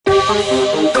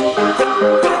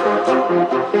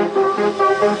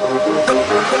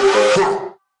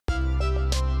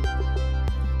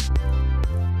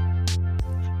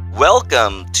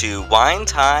Welcome to Wine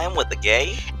Time with a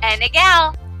Gay. And a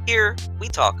gal. Here, we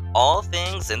talk all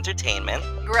things entertainment,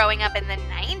 Growing up in the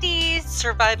 90s.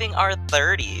 surviving our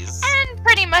 30s. And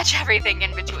pretty much everything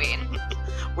in between.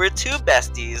 We're two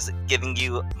besties giving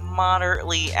you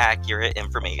moderately accurate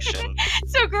information.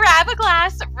 So grab a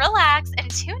glass, relax,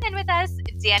 and tune in with us,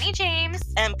 Dani James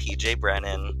and PJ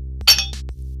Brennan.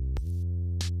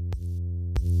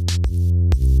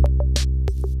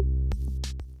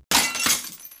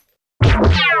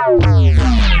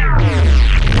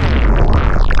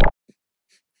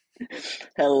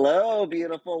 Hello,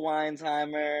 beautiful wine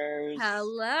timers.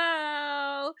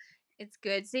 Hello. It's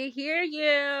good to hear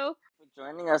you. For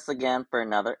joining us again for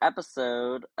another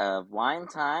episode of Wine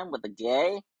Time with a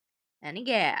Gay and a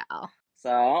gal.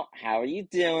 So, how are you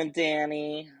doing,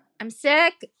 Dani? I'm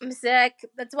sick.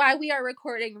 That's why we are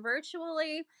recording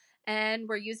virtually, and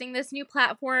we're using this new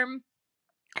platform.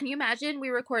 Can you imagine we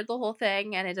record the whole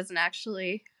thing and it doesn't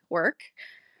actually work?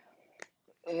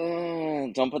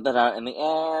 Don't put that out in the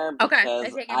air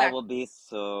because I will be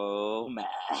so mad.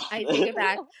 I take it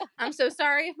back. I'm so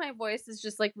sorry if my voice is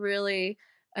just like really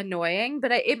annoying,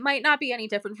 but it might not be any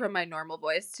different from my normal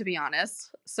voice, to be honest.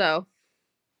 So,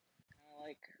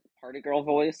 like party girl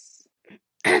voice.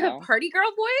 Party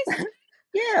girl voice?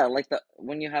 Yeah, like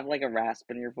when you have like a rasp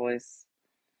in your voice.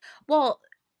 Well,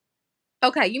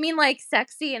 okay, you mean like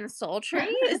sexy and sultry?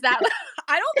 Is that?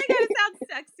 I don't think I sound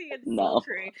sexy and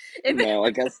sultry. No,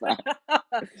 I guess not.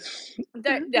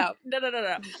 No.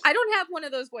 I don't have one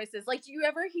of those voices. Like, do you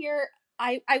ever hear?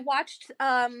 I watched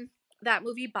that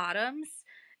movie Bottoms.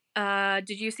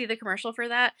 Did you see the commercial for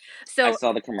that? So I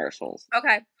saw the commercials.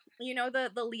 Okay, you know the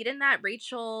lead in that,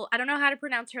 Rachel. I don't know how to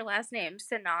pronounce her last name.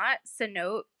 Seno.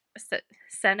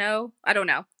 I don't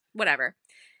know. Whatever.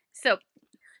 So.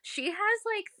 She has,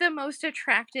 like, the most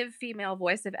attractive female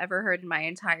voice I've ever heard in my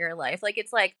entire life. Like,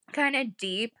 it's, like, kind of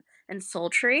deep and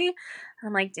sultry.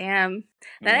 I'm like, damn,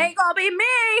 that ain't gonna be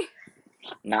me!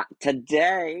 Not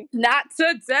today. Not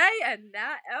today and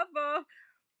not ever.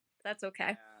 That's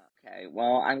okay. Okay,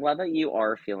 well, I'm glad that you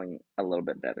are feeling a little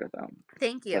bit better, though.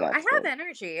 Thank you. I have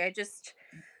energy. I just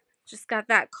got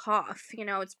that cough. You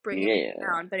know, it's bringing me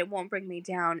down, but it won't bring me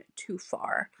down too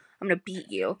far. I'm gonna beat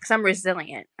you, because I'm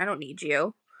resilient. I don't need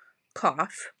you.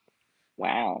 Cough.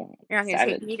 Wow. You're not gonna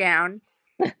take me down.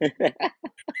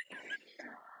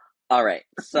 All right.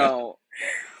 So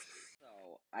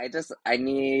I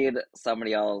need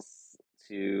somebody else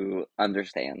to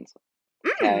understand.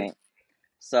 Okay.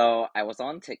 So I was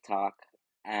on TikTok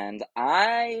and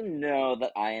I know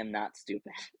that I am not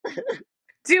stupid.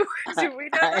 Do we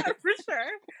know that for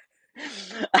sure?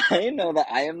 I know that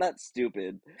I am not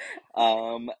stupid.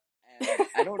 And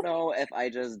I don't know if I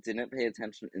just didn't pay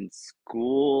attention in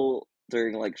school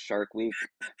during like Shark Week.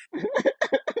 You're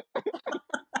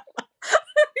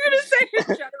gonna say in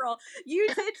general. You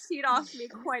did cheat off me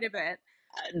quite a bit.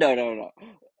 No.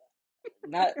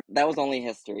 That was only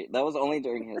history. That was only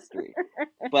during history.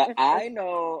 But I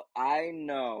know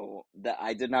that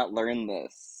I did not learn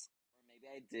this. Or maybe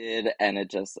I did and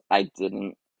I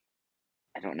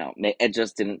don't know. It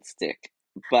just didn't stick.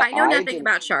 But I know nothing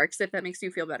about sharks, if that makes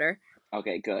you feel better.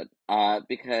 Okay, good.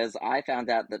 Because I found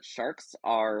out that sharks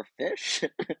are fish.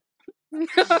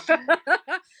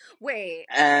 Wait.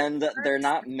 And they're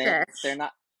not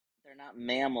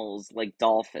mammals like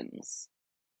dolphins.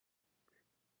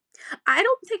 I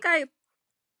don't think I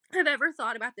have ever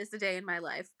thought about this a day in my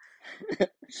life.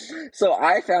 So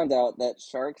I found out that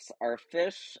sharks are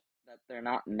fish, that they're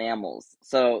not mammals.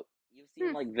 So you've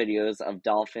seen like videos of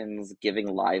dolphins giving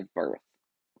live birth.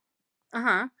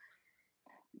 Uh-huh.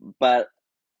 But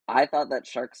I thought that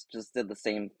sharks just did the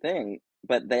same thing,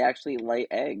 but they actually lay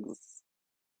eggs.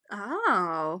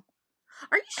 Oh.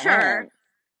 Are you sure? And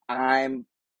I'm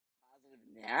positive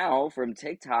now from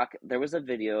TikTok. There was a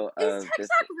video of... Is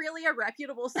TikTok really a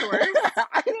reputable source?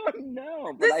 I don't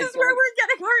know. But this is where we're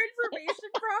getting our information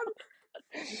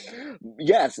from?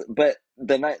 Yes, but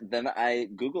then I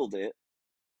Googled it.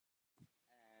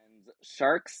 And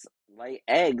sharks lay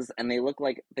eggs and they look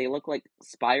like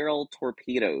spiral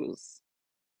torpedoes.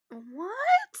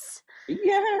 What?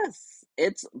 Yes,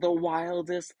 it's the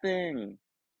wildest thing.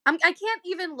 I can't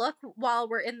even look while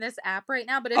we're in this app right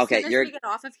now, but as soon as we get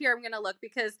off of here, I'm gonna look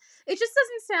because it just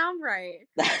doesn't sound right.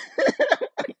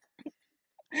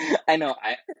 I know.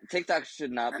 TikTok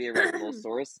should not be a reputable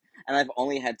source, and I've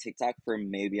only had TikTok for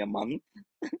maybe a month.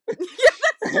 Yeah, that's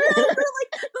true. You're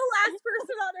like the last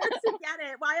person on earth to get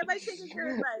it. Why am I taking your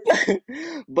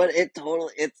advice? But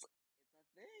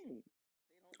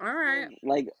All Just right. give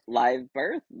like live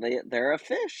birth. They're a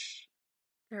fish.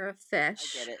 They're a I get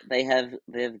fish. it. They have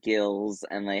gills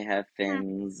and they have Hmm.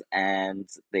 fins and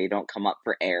they don't come up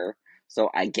for air. So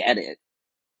I get it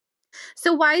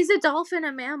So why is a dolphin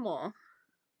a mammal?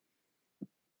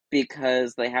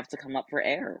 because they have to come up for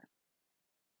air.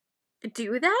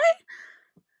 Do they?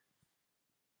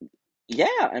 Yeah,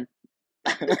 and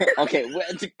okay,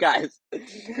 guys,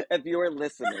 if you are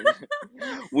listening,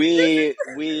 This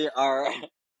we are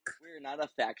we're not a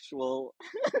factual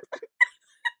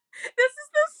This is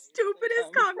the place to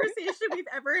stupidest come from. conversation we've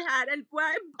ever had, and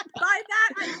by that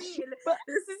I mean But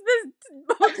this is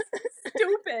the most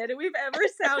stupid we've ever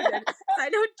sounded. Because I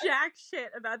know jack shit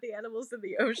about the animals in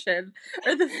the ocean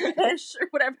or the fish or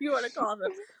whatever you want to call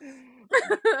them.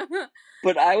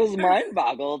 but I was mind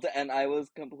boggled and I was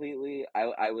completely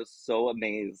I was so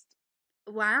amazed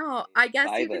Wow, I guess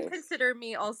by you can this. consider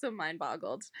me also mind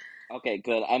boggled. Okay,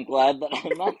 good. I'm glad that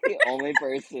I'm not the only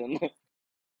person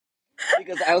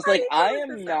because I was I like, need to I look am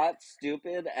this up. not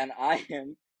stupid, and I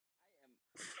am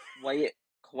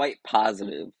quite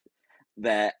positive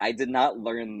that I did not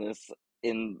learn this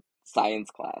in science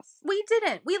class. We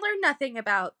didn't. We learned nothing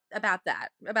about But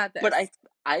this.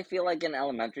 I feel like in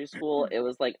elementary school it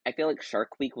was like I feel like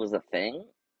Shark Week was a thing,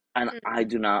 and I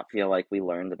do not feel like we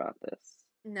learned about this.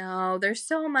 No, there's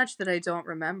so much that I don't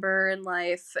remember in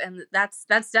life, and that's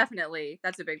definitely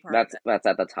that's a big part of That's it. that's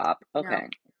at the top. No, Okay,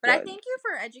 but I good. thank you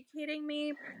for educating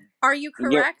me. Are you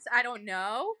You're correct? I don't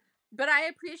know, but I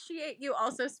appreciate you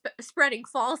also spreading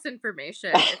false information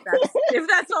if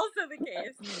that's also the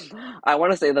case. I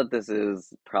want to say that this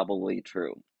is probably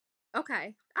true.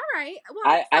 Okay, all right. Well,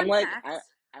 I I'm fun like fact.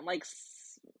 I'm like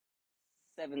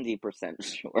 70%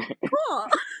 sure. Cool.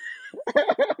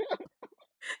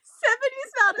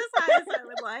 70's not as high as I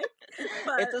would like, It's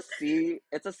but a C.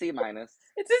 It's a C minus.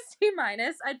 it's a C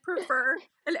minus. I'd prefer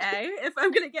an A if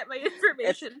I'm gonna get my It's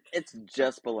information. it's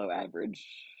just below average.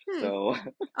 Hmm. So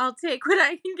I'll take what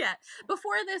I can get.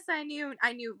 Before this, I knew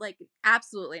like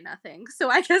absolutely nothing. So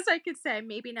I guess I could say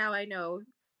maybe now I know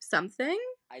something.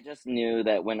 I just knew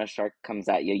that when a shark comes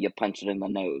at you, you punch it in the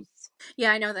nose.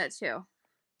 Yeah, I know that too.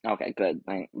 Okay, good.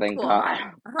 Thank Cool. God.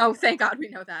 Oh, thank God we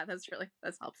know that.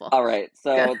 That's helpful. All right, Good.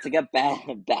 so to get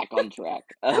back on track.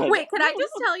 Wait, could I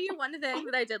just tell you one thing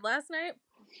that I did last night?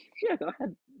 Yeah, go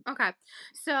ahead. Okay.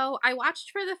 So I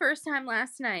watched for the first time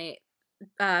last night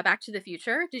Back to the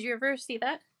Future. Did you ever see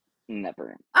that?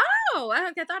 Never. Oh,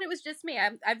 I thought it was just me.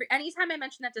 Anytime I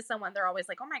mention that to someone, they're always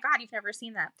like, "Oh my God, you've never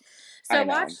seen that." So I I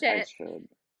know. watched I it. should.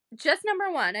 Just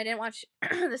number one. I didn't watch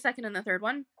the second and the third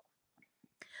one.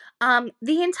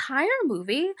 The entire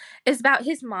movie is about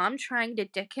his mom trying to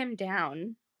dick him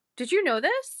down. Did you know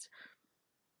this?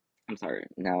 I'm sorry.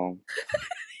 No.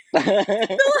 So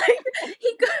like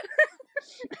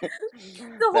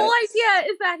the whole That's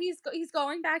idea is that he's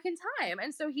going back in time,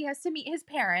 and so he has to meet his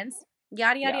parents.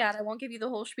 Yada yada yeah. yada. I won't give you the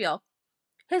whole spiel.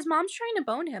 His mom's trying to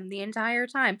bone him the entire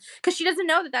time because she doesn't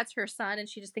know that that's her son, and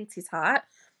she just thinks he's hot.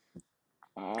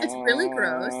 It's really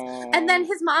gross. And then Um.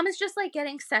 his mom is just like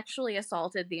getting sexually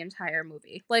assaulted the entire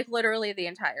movie, like literally the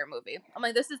entire movie. I'm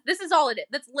like, this is all it is.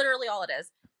 That's literally all it is.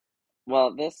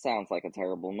 Well, this sounds like a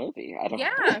terrible movie. I don't.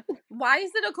 Yeah. Why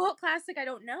is it a cult classic? I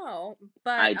don't know,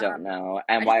 but I don't know.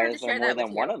 I And just why wanted to is there share more that with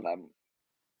than one you. of them?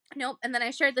 Nope. And then I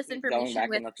shared this Keep going information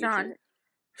back in with the John. future?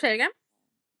 Say it again.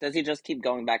 Does he just keep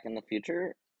going back in the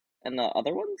future in the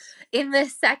other ones? In the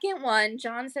second one,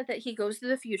 John said that he goes to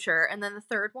the future, and then the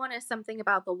third one is something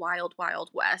about the wild, wild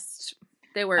west.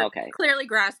 They were Okay. clearly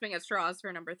grasping at straws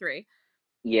for number three.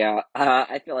 Yeah,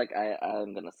 I feel like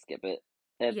I'm gonna skip it.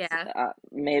 It's Yeah.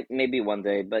 maybe one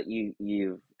day, but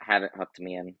you haven't hooked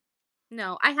me in.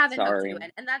 No, I haven't hooked you Sorry.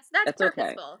 in, and that's It's okay.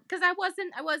 purposeful because I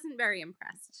wasn't very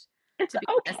impressed, It's to be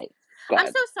honest. okay. I'm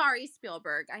so Good. sorry,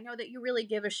 Spielberg. I know that you really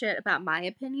give a shit about my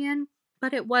opinion,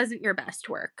 but it wasn't your best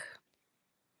work.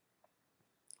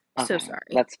 So Okay. sorry.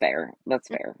 That's fair. That's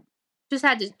fair. Just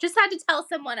had to tell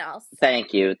someone else.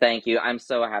 Thank you. Thank you. I'm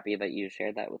so happy that you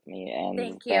shared that with me and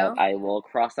Thank that you. I will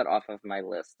cross that off of my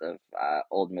list of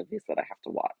old movies that I have to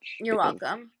watch You're because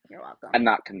welcome. You're welcome. I'm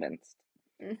not convinced.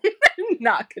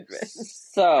 Not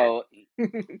convinced. So,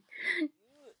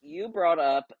 you brought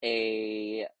up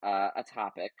a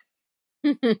topic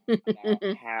about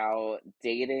how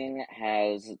dating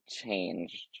has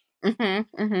changed. Mhm.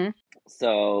 Mhm.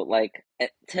 So, like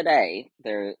today,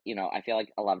 I feel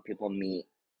like a lot of people meet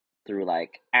through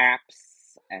like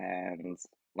apps and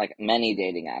like many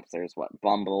dating apps. There's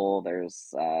Bumble, there's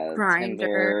Grinder.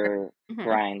 Tinder, Mhm.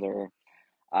 Grinder,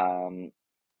 um,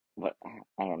 what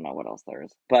I don't know what else there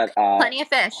is, but Plenty of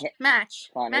fish. Hi- Match.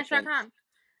 Plenty of Fish. Match.com.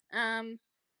 Um.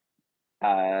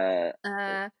 Uh,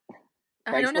 Uh,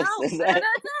 I don't know. Craigslist is I don't that?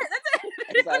 know. That's it.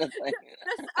 Is That's that it. a thing?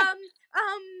 That's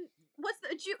what's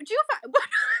the Jew?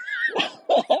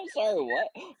 I'm sorry, what?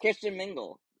 Christian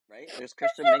Mingle, right? There's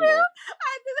Christian Christian Mingle.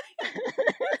 Mingle.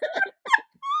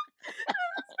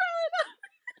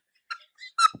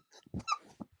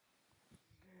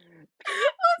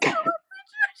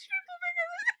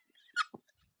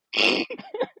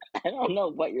 I don't know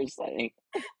what you're saying.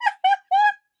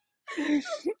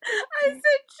 I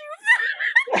said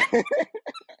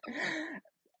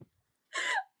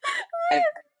I,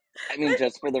 I mean, Jew.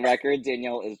 just for the record,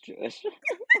 Danielle is Jewish.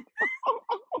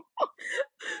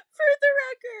 For the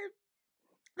record,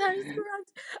 that is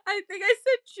correct. I think I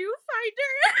said Jew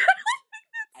finder.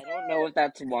 I don't know if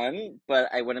that's one, but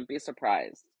I wouldn't be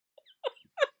surprised.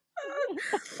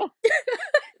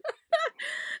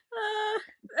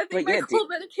 I think But my yeah, cold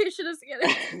medication is getting.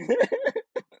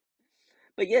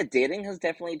 but yeah, dating has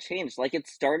definitely changed. Like it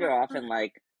started off in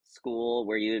like school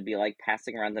where you would be like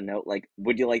passing around the note like,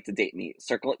 "Would you like to date me?"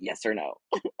 Circle yes or no.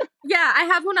 Yeah, I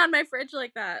have one on my fridge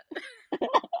like that.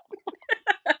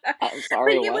 I'm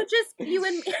But sorry, what? you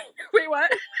would wait,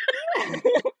 what?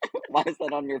 Why is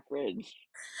that on your fridge?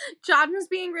 John was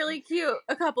being really cute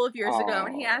a couple of years ago,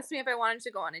 and he Oh, asked me if I wanted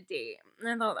to go on a date. And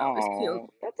I thought that was cute. oh,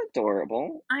 that's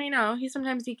adorable. I know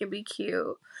he can be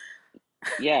cute.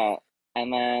 Yeah,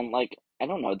 and then like I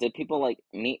don't know, did people like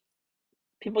meet?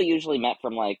 People usually met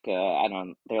from like I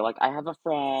don't. They're like, I have a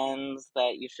friend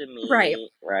that you should Right.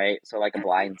 meet, right? So like a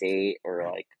blind date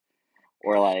or like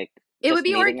It would just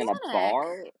be meeting in a organic.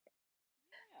 bar.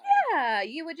 Yeah,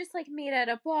 you would just like meet at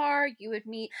a bar. You would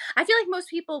meet. I feel like most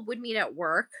people would meet at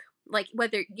work. Like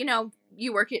whether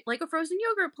you work at like a frozen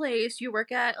yogurt place, you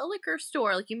work at a liquor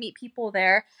store, like you meet people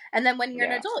there. And then when you're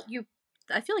an Yeah, adult,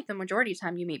 I feel like the majority of the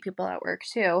time you meet people at work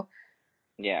too.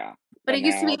 yeah. But But it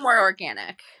used to now be it's more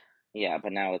organic.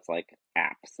 but now it's like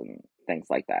apps and things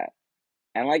like that.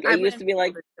 And like I wouldn't be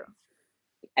able to do.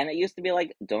 it used to be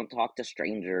like don't talk to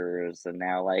strangers, and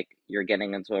now like you're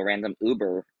getting into a random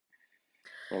Uber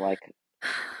or like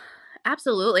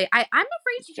Absolutely. I'm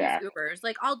afraid to use Jack. Ubers.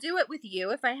 Like I'll do it with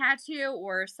you if I had to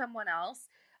or someone else.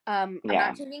 I'm Yeah.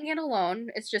 not doing it alone.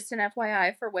 It's just an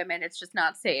FYI for women. It's just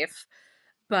not safe.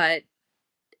 But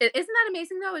isn't that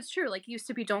amazing though? It's true. Like used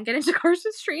to be don't get into cars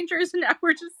with strangers and now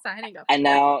we're just signing up And for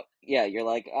now, yeah, you're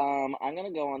like, I'm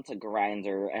gonna go onto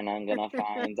Grinder and I'm gonna it.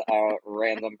 find a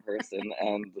random person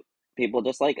and people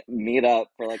just like meet up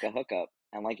for like a hookup.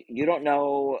 And like you don't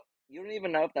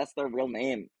even know if that's their real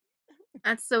name.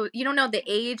 And so you don't know the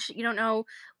age, you don't know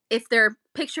if their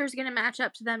picture is gonna match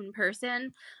up to them in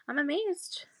person. I'm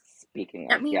amazed. Speaking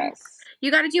I of, mean, yes.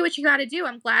 you gotta do what you gotta do.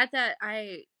 I'm glad that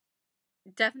I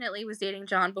definitely was dating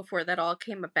John before that all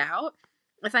came about.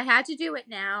 If I had to do it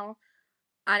now,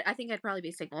 I think I'd probably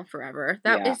be single forever.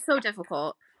 That Yeah. is so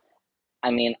difficult.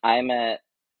 I mean, I met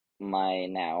my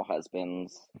now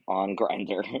husband on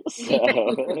Grinder, But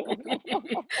so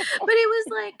it was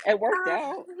like, it worked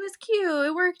out. it was cute.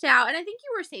 It worked out. And I think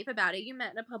you were safe about it. You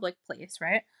met in a public place,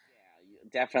 right? Yeah,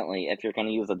 definitely. If you're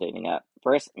gonna use a dating app,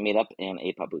 first meet up in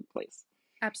a public place.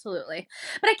 Absolutely.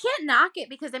 But I can't knock it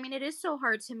because I mean it is so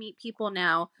hard to meet people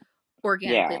now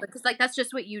organically. Yeah, Because like that's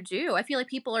just what you do. I feel like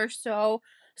people are so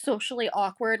socially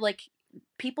awkward. Like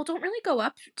people don't really go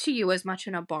up to you as much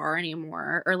in a bar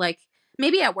anymore. Or like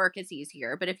maybe at work it's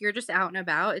easier, but if you're just out and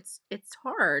about, it's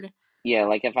hard. yeah.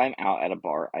 Like if I'm out at a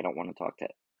bar, I don't want to talk to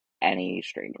any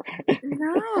stranger.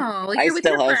 No. Like I you're with still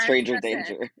your have friends, stranger that's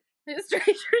it. danger. A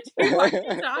stranger, dude, why are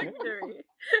you talking to me?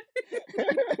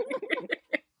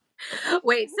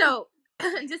 Wait, so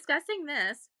discussing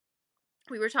this,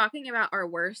 we were talking about our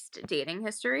worst dating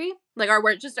history, like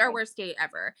just our Yeah, worst date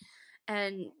ever.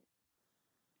 And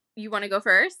you want to go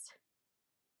first?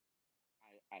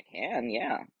 I can.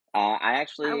 Yeah. I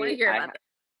I want to actually hear about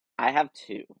I have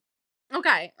two. that.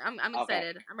 Okay, I'm Okay.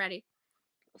 excited. I'm ready.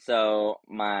 So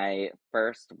my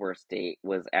first worst date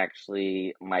was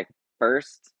actually my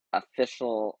first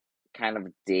official kind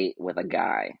of date with a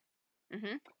guy.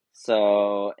 Hmm.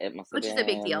 So it must have Which is a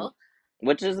big been, deal.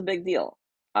 which is a big deal.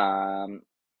 Um,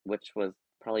 which was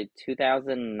probably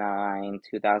 2009,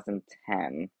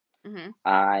 2010. Hmm.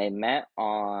 I met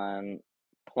on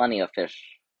Plenty of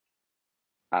Fish,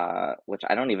 which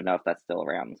I don't even know if that's still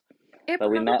around. It But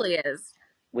probably is.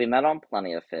 we met on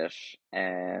Plenty of Fish,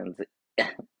 and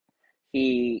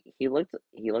he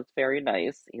looked very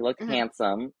nice. He looked Hmm.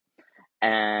 handsome,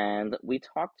 and we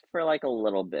talked for like a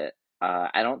little bit.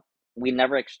 I don't. We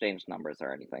never exchanged numbers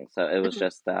or anything, so it was Hmm.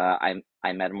 just I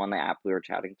met him on the app. We were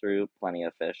chatting through Plenty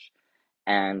of Fish,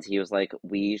 and he was like,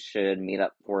 "We should meet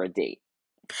up for a date."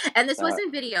 And this So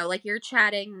wasn't video. Like you're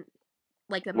chatting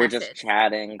like a We're just message.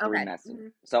 chatting through Okay.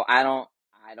 Messenger. So I don't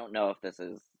know if this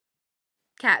is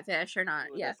Catfish or not.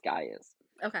 who Yeah. this guy is.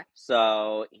 Okay.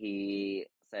 So he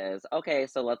says, okay,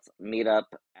 so let's meet up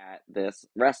at this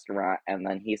restaurant. And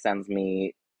then he sends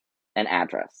me an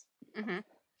address. Mm-hmm.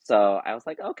 So I was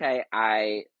like,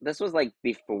 okay, this was like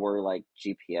before like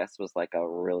GPS was like a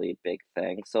really big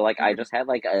thing. So like I Mm-hmm. just had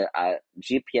like a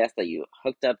GPS that you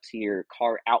hooked up to your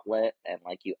car outlet and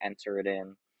like you enter it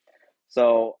in.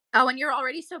 So Oh, and you're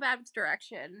already so bad with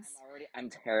directions. I'm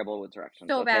terrible with directions,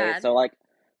 So okay? bad.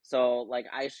 So like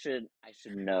I should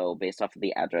know based off of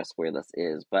the address where this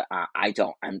is, but I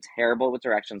don't. I'm terrible with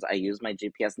directions. I use my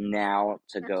GPS now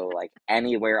to go like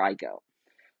anywhere I go.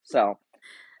 So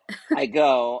I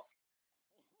go,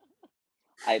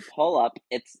 I pull up,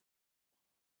 it's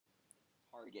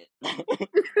Target.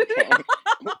 Okay.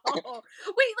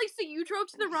 Wait, like, so you drove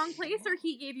to the wrong place or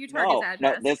he gave you Target's No,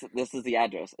 no, address? this is the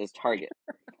address, is Target.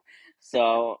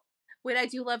 So Wait, I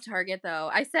do love Target though.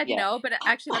 I said yeah. no, but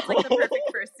actually that's like the perfect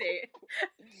first date.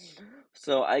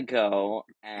 So I go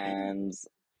and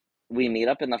we meet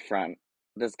up in the front.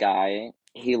 This guy,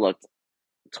 he looked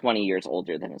 20 years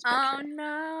older than his Oh picture.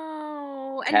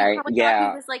 no. And you Okay, probably thought he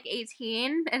yeah. was like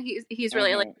 18 and he's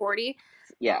really like hmm 40.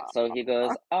 Yeah, Oh. so he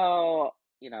goes, oh,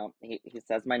 he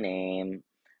says my name.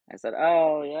 I said,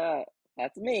 oh, yeah,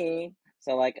 that's me.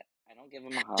 So, like, I don't give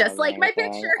him a Just hug or like my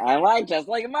picture. anything. I like just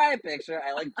like my picture.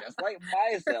 I like just like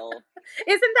myself.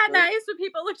 Isn't that So nice when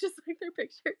people look just like their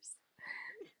pictures?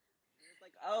 he was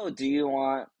like, oh, do you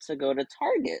want to go to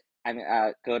Target? I mean,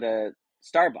 go to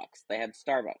Starbucks. They had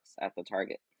Starbucks at the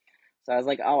Target. So I was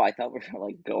like, oh, I thought we were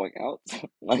like going out,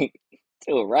 like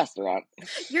to a restaurant.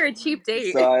 You're a cheap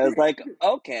So date. I was like,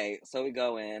 okay. So we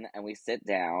go in and we sit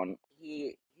down.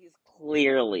 He's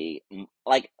clearly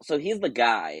like, so he's the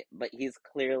guy, but he's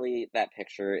clearly, that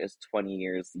picture is 20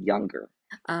 years younger.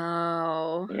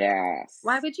 Oh.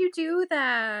 Why Yes. would you do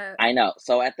that? I know.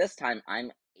 So at this time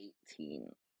I'm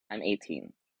 18. I'm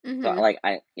 18. So Mm-hmm. like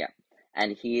yeah.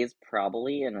 And he's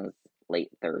probably in his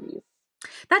late 30s.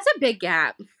 That's a big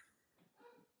gap.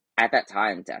 At that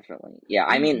time, definitely. Yeah,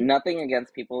 I Mm-hmm. mean, nothing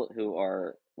against people who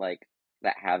are like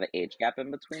that have an age gap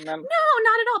in between them, No,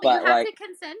 not at all. But you but have to like,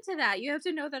 consent to that. You have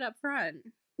to know that up front.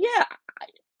 yeah,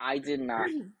 I did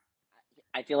not.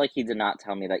 I feel like he did not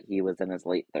tell me that he was in his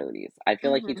late 30s. I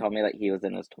feel like he Mm-hmm. told me that he was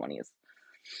in his 20s,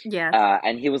 Yeah.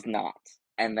 and he was not.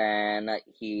 And then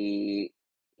he's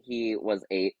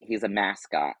a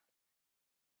mascot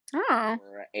Oh.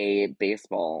 for a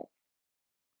baseball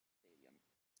stadium.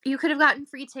 You could have gotten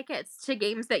free tickets to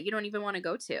games that you don't even want to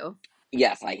go to.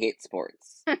 Yes, I hate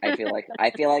sports. I feel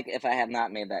like if I have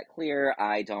not made that clear,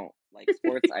 I don't like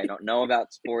sports. I don't know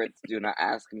about sports. Do not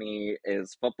ask me,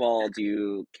 is football, do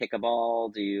you kick a ball?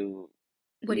 Do you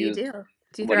What do you use do?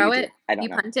 Do you what do you throw do? it? I don't You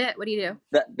know. punt it? What do you do?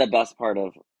 The best part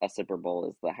of a Super Bowl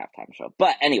is the halftime show.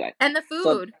 But anyway, And the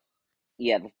so food.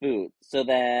 yeah, the food. So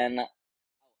then and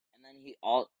then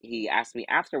he asked me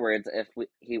afterwards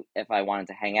if I wanted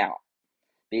to hang out.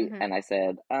 Hmm. And I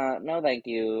said, no, thank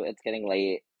you. It's getting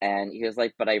late. And he was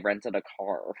like, but I rented a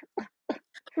car.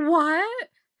 What?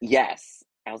 Yes.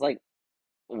 I was like,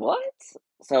 what?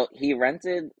 So he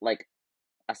rented like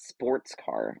a sports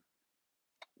car.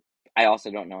 I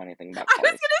also don't know anything about I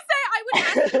was cars. gonna say I would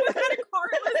ask you what kind of car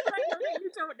it was, but I know that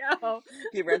you don't know.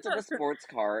 He rented a sports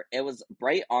car. It was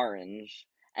bright orange,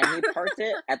 and he parked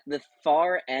it at the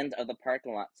far end of the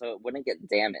parking lot so it wouldn't get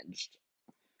damaged.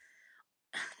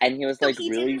 And he was So like, he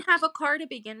didn't really? have a car to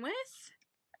begin with?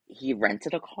 He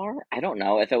rented a car? I don't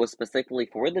know if it was specifically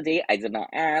for the date. I did not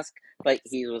ask, but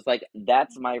he was like,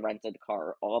 that's my rented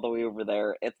car all the way over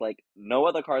there. It's like no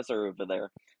other cars are over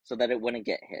there so that it wouldn't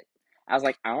get hit. I was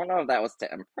like, I don't know if that was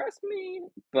to impress me,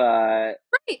 but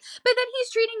Right. But then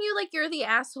he's treating you like you're the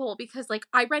asshole because like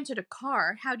I rented a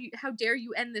car. How dare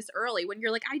you end this early when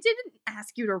you're like I didn't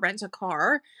ask you to rent a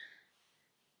car.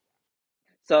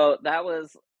 so that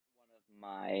was one of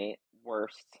my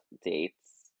worst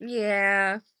dates.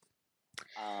 Yeah.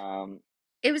 Um,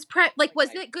 It was like like was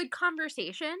I it good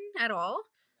conversation at all?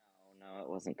 no, it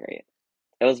wasn't great.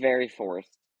 It was very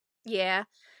forced. Yeah.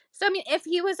 So I mean, if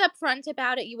he was upfront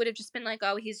about it, you would have just been like,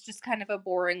 "Oh, he's just kind of a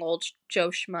boring old Joe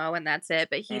schmo, and that's it."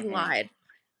 But he hmm lied.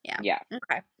 Yeah. Yeah,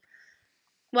 Okay.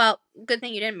 Well, good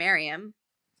thing you didn't marry him.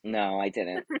 no, I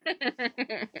didn't.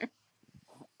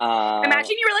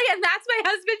 Imagine you were like, "And that's my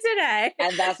husband today."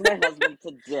 And that's my husband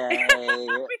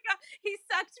today. He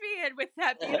sucked me in with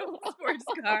that beautiful sports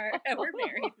car, and we're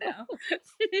married now.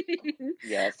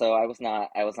 Yeah, so I was not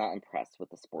impressed with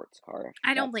the sports car.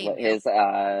 I don't That's blame you. what his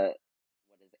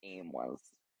aim was.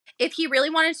 If he really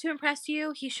wanted to impress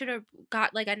you, he should have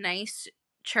got like a nice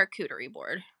charcuterie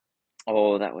board.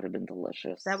 Oh, that would have been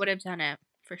delicious. That would have done it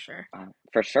for sure.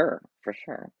 For sure, for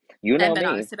sure. You And know been me.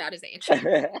 honest about his age.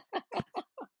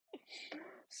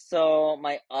 So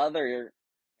my other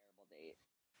terrible date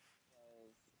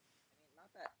was, I mean,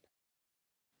 not that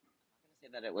I'm not gonna say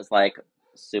that it was like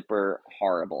super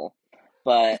horrible,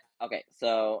 but okay.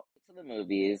 So to the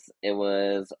movies, it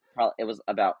was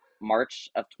about March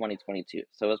of 2022.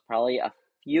 So it was probably a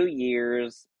few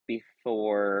years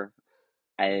before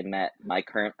I met my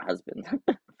current husband.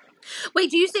 Wait,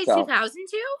 do you say So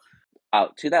 2002? oh,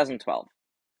 2012.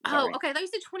 Oh, Sorry. okay. I thought you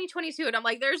said 2022, and I'm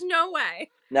like, there's no way.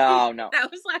 No, no. That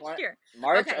was last year.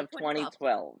 March Okay, of 2012.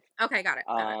 2012. Okay, got it.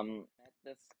 Got it. Met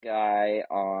this guy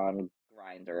on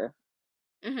Grinder.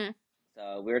 Mm-hmm.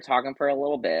 So we were talking for a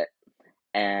little bit,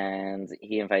 and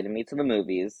he invited me to the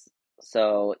movies.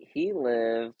 So he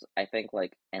lived, I think,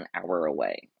 like an hour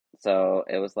away. So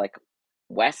it was like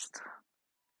West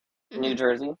New Mm-hmm.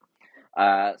 Jersey.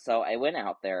 So I went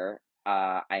out there.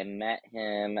 I met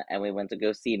him, and we went to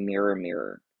go see Mirror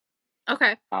Mirror.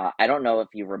 Okay. I don't know if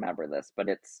you remember this, but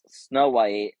it's Snow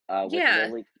White with Yeah,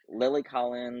 Lily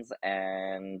Collins,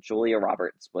 and Julia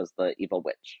Roberts was the evil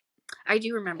witch. I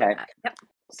do remember Okay, that. Yep.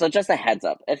 so just a heads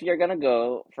up: if you're gonna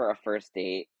go for a first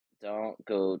date, don't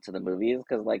go to the movies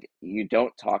because like you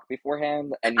don't talk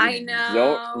beforehand and you I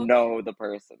don't know. know the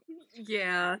person.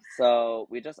 Yeah. So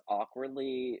we just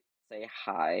awkwardly say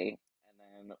hi,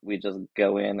 and then we just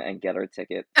go in and get our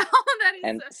ticket Oh, that is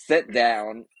and sit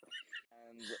down,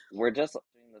 and we're just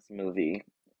watching this movie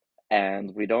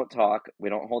and we don't talk, we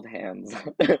don't hold hands,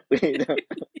 we don't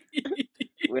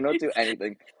we don't do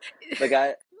anything. The guy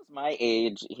was my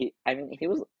age. I mean, he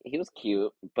was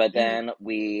cute, but Mhm. then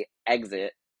we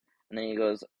exit, and then he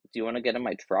goes, "Do you want to get in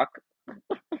my truck?"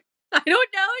 I don't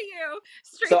know you.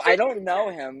 So Stranger I don't know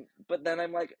danger. him, but then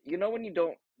I'm like, you know, when you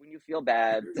feel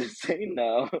bad to say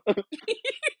no,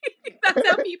 That's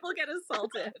how people get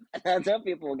assaulted. that's how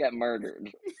people get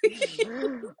murdered.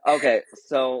 Okay,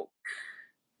 so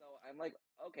I'm like,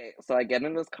 okay, so I get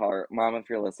in this car. Mom, if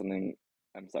you're listening,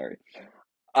 I'm sorry.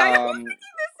 I was Um, thinking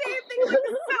the same thing. Like,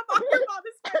 this is how your mom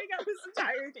is starting out this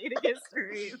entire dating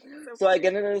history. It's so so I funny.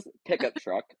 get in this pickup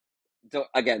truck.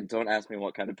 Don't ask me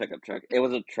what kind of pickup truck. It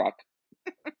was a truck,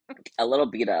 a little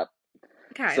beat up.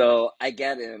 Okay. So I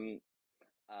get in,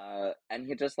 and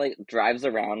he just like drives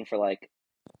around for like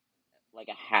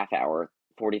a half hour,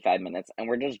 45 minutes, and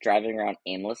we're just driving around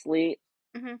aimlessly,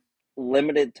 Hmm.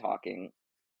 limited talking.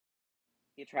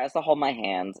 He tries to hold my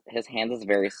hand. His hand is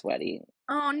very sweaty.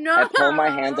 Oh I pull my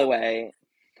hand no. away,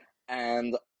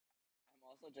 and I'm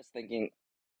also just thinking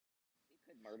he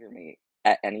could murder me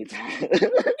at any time.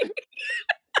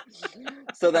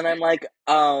 So then I'm like,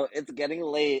 oh, it's getting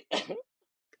late. Wait.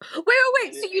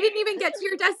 We So you didn't even get to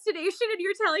your destination and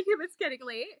you're telling him it's getting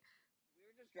late?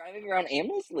 were just driving around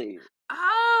aimlessly.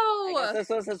 I guess Oh. this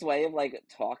was his way of like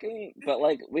talking, but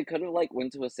like we could have like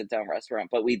went to a sit down restaurant,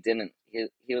 but we didn't.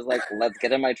 He was like, "Let's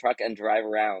get in my truck and drive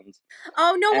around."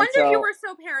 Oh, no And wonder you so, were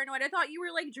so paranoid. I thought you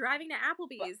were like driving to but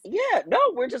Applebee's. yeah, no,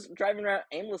 we're just driving around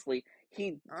aimlessly.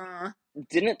 He Uh,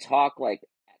 didn't talk like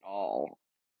at all.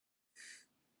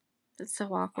 that's so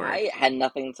awkward. I had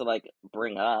nothing to like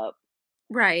bring up.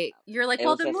 Right. You're like, It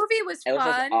well, was the just movie was it was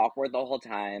just fun. awkward the whole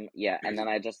time. Yeah, and then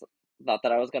I just thought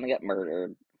that I was gonna get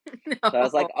murdered. So I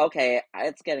was like, No. okay,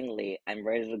 it's getting late. I'm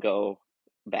ready to go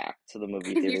back to the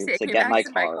movie And you theater say, to came get back my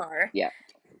to my car. car. Yeah.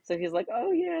 So he's like,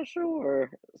 oh, yeah,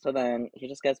 sure. So then he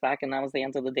just gets back, and that was the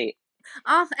end of the date.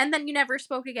 Oh, and then you never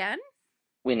spoke again?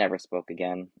 We never spoke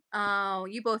again. Oh,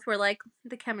 you both were like,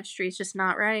 the chemistry's just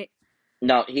not right.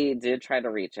 No, he did try to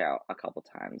reach out a couple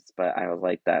times, but I was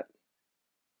like, that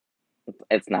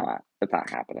it's not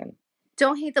happening.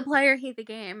 Don't hate the player, hate the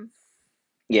game.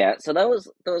 Yeah, so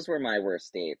those were my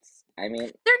worst dates. I mean,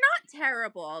 They're not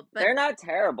terrible, but they're not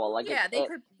terrible. Like yeah, they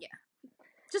could, yeah.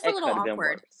 Just a it little could have been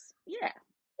awkward. worse. Yeah,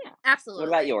 yeah. What about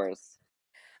Absolutely. yours?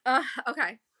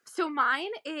 Okay. So mine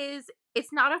is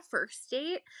it's not a first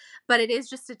date, but it is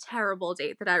just a terrible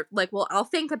date that I like, well, I'll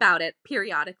think about it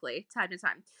periodically, time to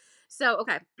time. So,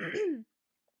 okay.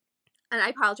 And I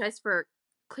apologize for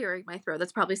clearing my throat.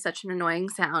 That's probably such an annoying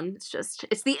sound. It's just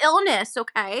it's the illness,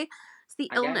 okay? It's the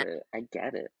I get illness. it. I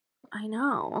get it. I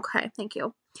know. Okay, thank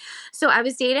you. So I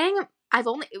was dating I've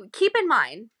only keep in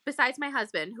mind, besides my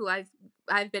husband, who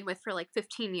I've been with for like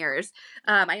 15 years,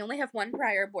 I only have one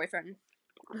prior boyfriend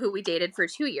who we dated for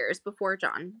 2 years before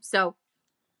John. So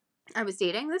I was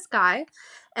dating this guy,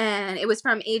 and it was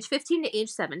from age 15 to age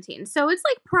 17. So it's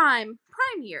like prime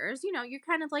years. You know, you're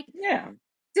kind of like Yeah.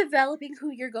 developing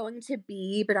who you're going to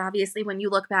be, but obviously when you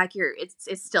look back, it's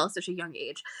still such a young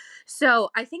age. So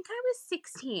I think I was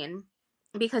 16,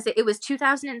 because it was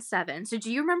 2007. So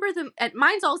do you remember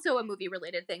mine's also a movie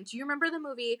related thing. Do you remember the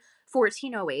movie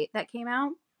 1408 that came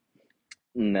out?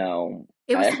 No.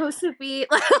 It was I supposed to be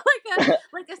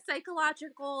like a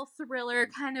psychological thriller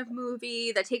kind of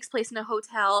movie that takes place in a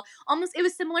hotel. Almost it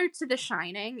was similar to The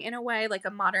Shining in a way, like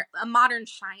a modern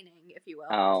Shining, if you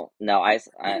will. Oh, no, I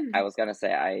was gonna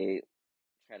say I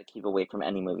try to keep away from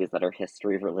any movies that are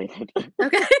history related. Okay.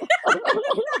 History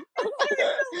related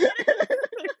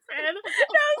boyfriend.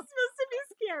 No, it's supposed to be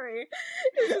scary.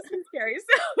 It's supposed to be scary.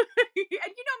 So,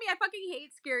 and you know me, I fucking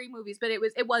hate scary movies, but I it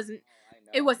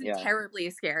know. wasn't Yeah. terribly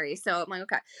scary. So I'm like,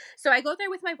 okay. So I go there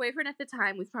with my boyfriend at the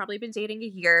time. We've probably been dating a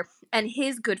year, and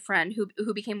his good friend,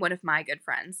 who became one of my good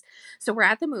friends. So we're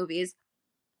at the movies,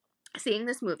 seeing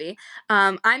this movie.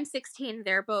 I'm 16.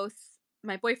 They're both.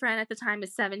 My boyfriend at the time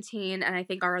is 17, and I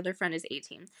think our other friend is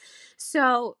 18.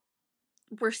 So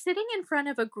we're sitting in front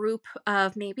of a group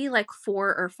of maybe like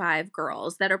 4 or 5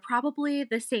 girls that are probably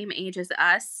the same age as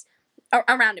us, or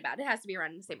around about. It has to be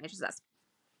around the same age as us.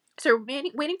 So we're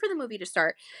waiting for the movie to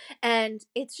start, and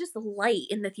it's just light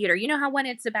in the theater. You know how when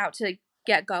it's about to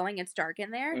get going, it's dark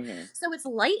in there? Hmm. So it's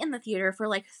light in the theater for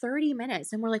like 30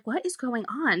 minutes, and we're like, what is going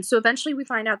on? So eventually we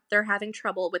find out they're having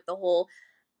trouble with the whole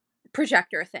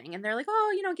projector thing, and they're like, oh,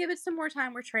 give it some more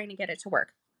time. We're trying to get it to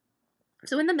work.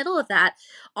 So in the middle of that,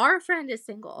 our friend is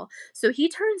single. So he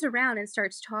turns around and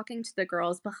starts talking to the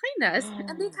girls behind us,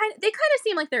 and they kind of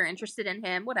seem like they're interested in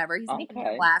him, whatever. He's making them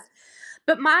Okay. laugh.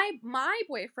 But my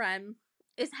boyfriend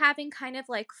is having kind of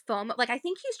like FOMO. Like I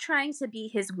think he's trying to be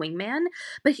his wingman,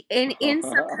 but in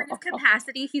some kind of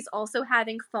capacity, he's also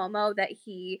having FOMO that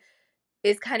he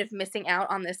is kind of missing out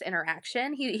on this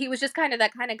interaction. He was just kind of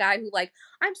that kind of guy who like,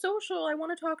 I'm social, I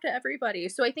want to talk to everybody.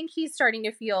 So I think he's starting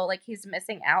to feel like he's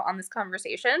missing out on this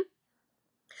conversation.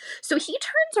 So he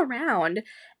turns around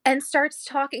and starts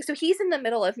talking. So he's in the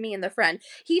middle of me and the friend.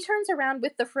 He turns around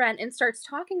with the friend and starts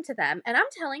talking to them. And I'm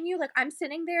telling you, like I'm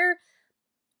sitting there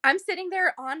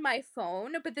on my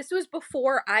phone, but this was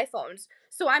before iPhones.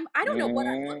 So I don't know what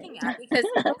I'm looking Mm. at because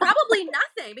probably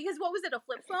nothing because what was it, a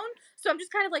flip phone? So I'm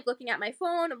just kind of like looking at my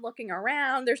phone, I'm looking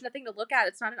around, there's nothing to look at.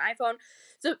 It's not an iPhone.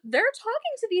 So they're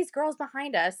talking to these girls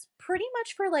behind us pretty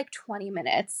much for like 20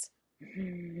 minutes.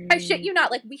 I shit you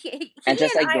not. Like he And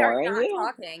just and I are ignoring not you?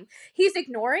 talking. He's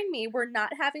ignoring me. We're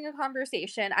not having a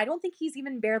conversation. I don't think he's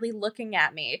even barely looking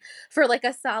at me for like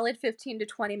a solid 15 to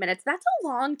 20 minutes. That's a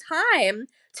long time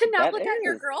to not That look at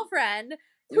your is. girlfriend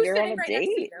who's You're on sitting a right next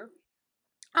to date. you.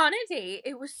 On a date,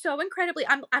 it was so incredibly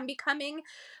I'm becoming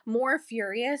more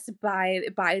furious by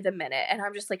the minute, and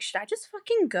I'm just like, should I just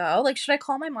fucking go? Like, should I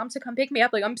call my mom to come pick me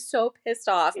up? Like, I'm so pissed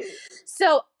off.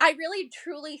 So I really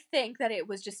truly think that it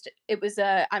was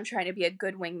a I'm trying to be a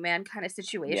good wingman kind of Yeah.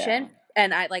 situation.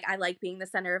 And I like being the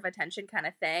center of attention kind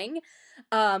of thing.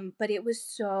 But it was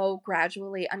so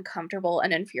gradually uncomfortable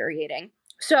and infuriating.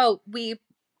 So we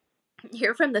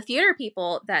hear from the theater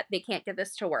people that they can't get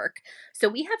this to work. So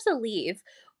we have to leave.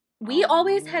 We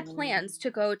always had Oh. plans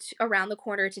to go around the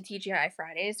corner to TGI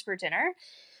Fridays for dinner.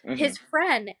 Hmm. His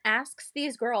friend asks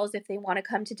these girls if they want to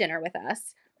come to dinner with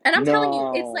us. And I'm telling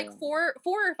you, it's like No. four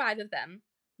or five of them.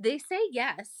 They say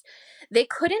yes. They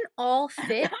couldn't all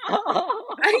fit.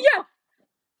 Yeah,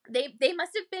 they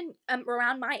must have been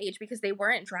around my age because they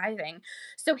weren't driving.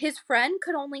 So his friend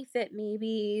could only fit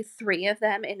maybe 3 of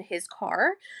them in his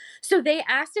car. So they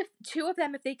asked if 2 of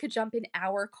them if they could jump in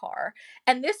our car.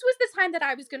 And this was the time that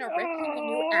I was going to rip him a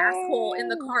new asshole in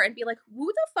the No. car and be like,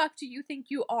 "Who the fuck do you think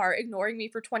you are ignoring me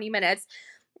for 20 minutes?"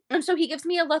 And so he gives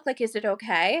me a look like, "Is it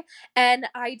okay?" And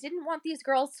I didn't want these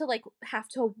girls to like have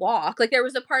to walk. Like there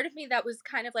was a part of me that was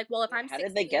kind of like, "Well, if Wait, I'm how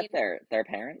did they get 16, there? Their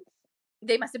parents?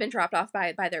 they must have been dropped off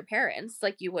by their parents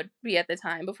like you would be at the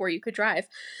time before you could drive."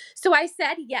 So I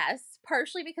said yes,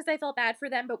 partially because I felt bad for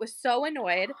them but was so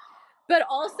annoyed, but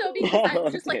also because I was No,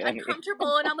 just like Danny.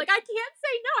 uncomfortable and I'm like, I can't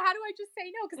say no. How do I just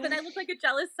say no? Because then I look like a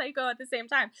jealous psycho at the same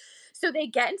time. So they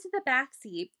get into the back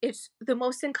seat. It's the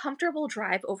most uncomfortable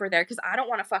drive over there because I don't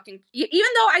want to fucking even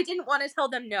though I didn't want to tell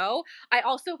them no, I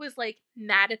also was like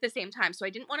mad at the same time. So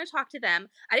I didn't want to talk to them.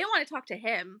 I didn't want to talk to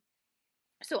him.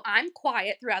 So I'm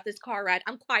quiet throughout this car ride.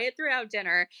 I'm quiet throughout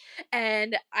dinner.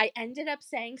 And I ended up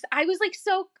saying I was like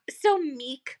so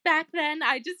meek back then.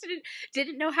 I just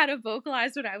didn't know how to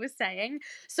vocalize what I was saying.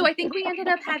 So I think we ended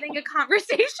up having a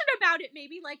conversation about it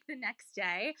maybe like the next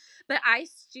day, but I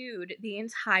stewed the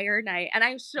entire night and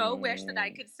I so wish that I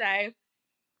Mm. could say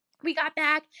we got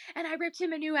back and I ripped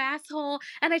him a new asshole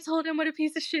and I told him what a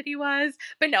piece of shit he was.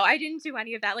 But no, I didn't do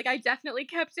any of that. Like I definitely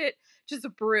kept it just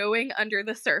brewing under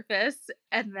the surface.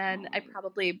 And then I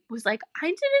probably was like, I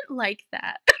didn't like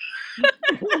that.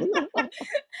 I felt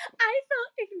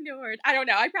ignored. I don't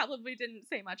know. I probably didn't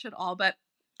say much at all, but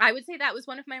I would say that was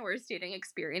one of my worst dating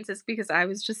experiences because I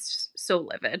was just so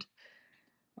livid.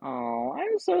 Oh,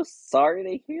 I'm so sorry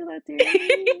to hear that, It Danny.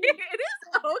 is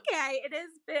okay. It has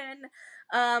been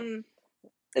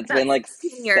It's about been like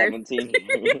 16 years. 17 So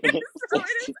years. it is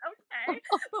okay.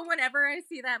 But whenever I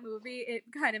see that movie, it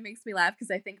kind of makes me laugh because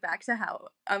I think back to how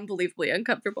unbelievably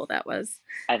uncomfortable that was.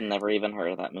 I've never even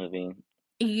heard of that movie.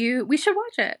 We should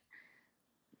watch it.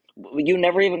 You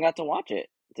never even got to watch it,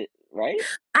 right?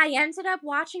 I ended up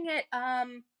watching it. I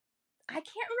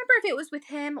can't remember if it was with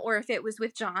him or if it was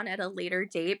with John at a later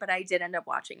date, but I did end up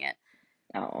watching it.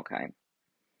 Oh, okay.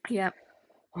 Yep.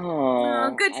 Oh,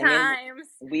 Oh, good I mean, times.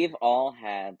 we've all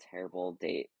had terrible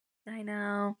date I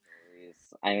know.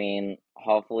 stories. I mean,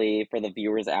 hopefully for the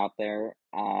viewers out there,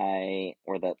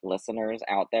 or the listeners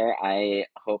out there, I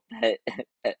hope that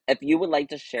if you would like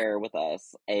to share with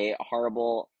us a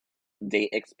horrible date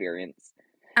experience,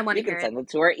 I want you to can hear it. send it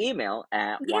to our email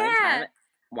at Yeah.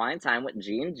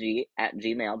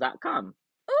 winetimewithgng@gmail.com.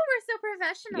 Oh, we're so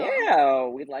professional. Yeah,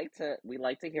 we'd like to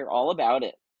hear all about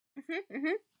it.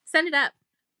 Send it up.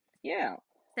 Yeah.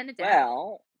 Send it down.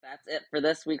 Well, that's it for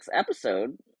this week's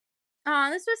episode. Oh,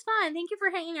 this was fun. Thank you for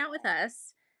hanging out with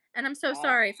us. And I'm so Uh,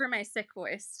 sorry for my sick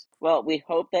voice. well, we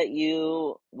hope that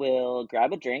you will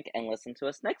grab a drink and listen to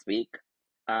us next week.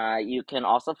 You can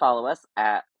also follow us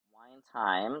at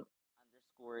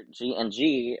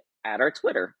winetime_G&G at our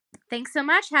Twitter. Thanks so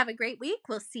much. Have a great week.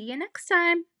 We'll see you next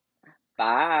time.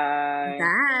 Bye.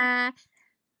 Bye.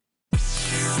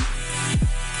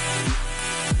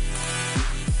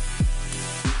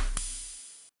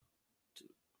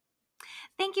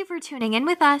 Thank you for tuning in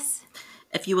with us.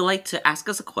 If you would like to ask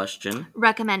us a question,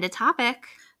 Recommend a topic,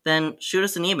 then shoot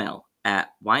us an email at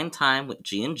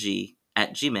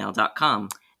winetimewithgng@gmail.com.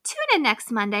 tune in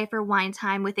next Monday for Wine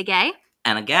Time with a Gay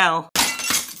And a gal.